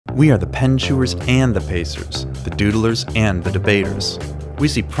We are the pen chewers and the pacers, the doodlers and the debaters. We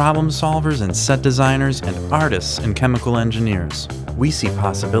see problem solvers and set designers and artists and chemical engineers. We see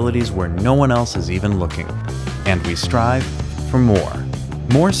possibilities where no one else is even looking. And we strive for more.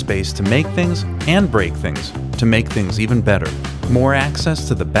 More space to make things and break things, to make things even better. More access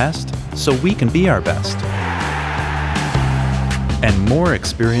to the best so we can be our best. And more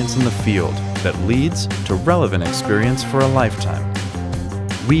experience in the field that leads to relevant experience for a lifetime.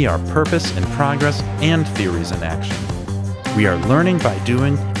 We are purpose in progress and theories in action. We are learning by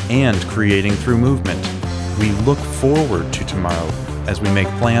doing and creating through movement. We look forward to tomorrow as we make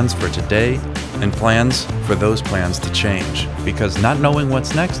plans for today and plans for those plans to change, because not knowing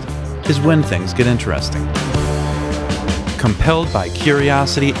what's next is when things get interesting. Compelled by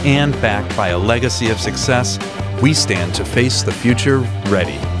curiosity and backed by a legacy of success, we stand to face the future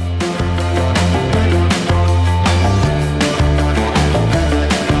ready.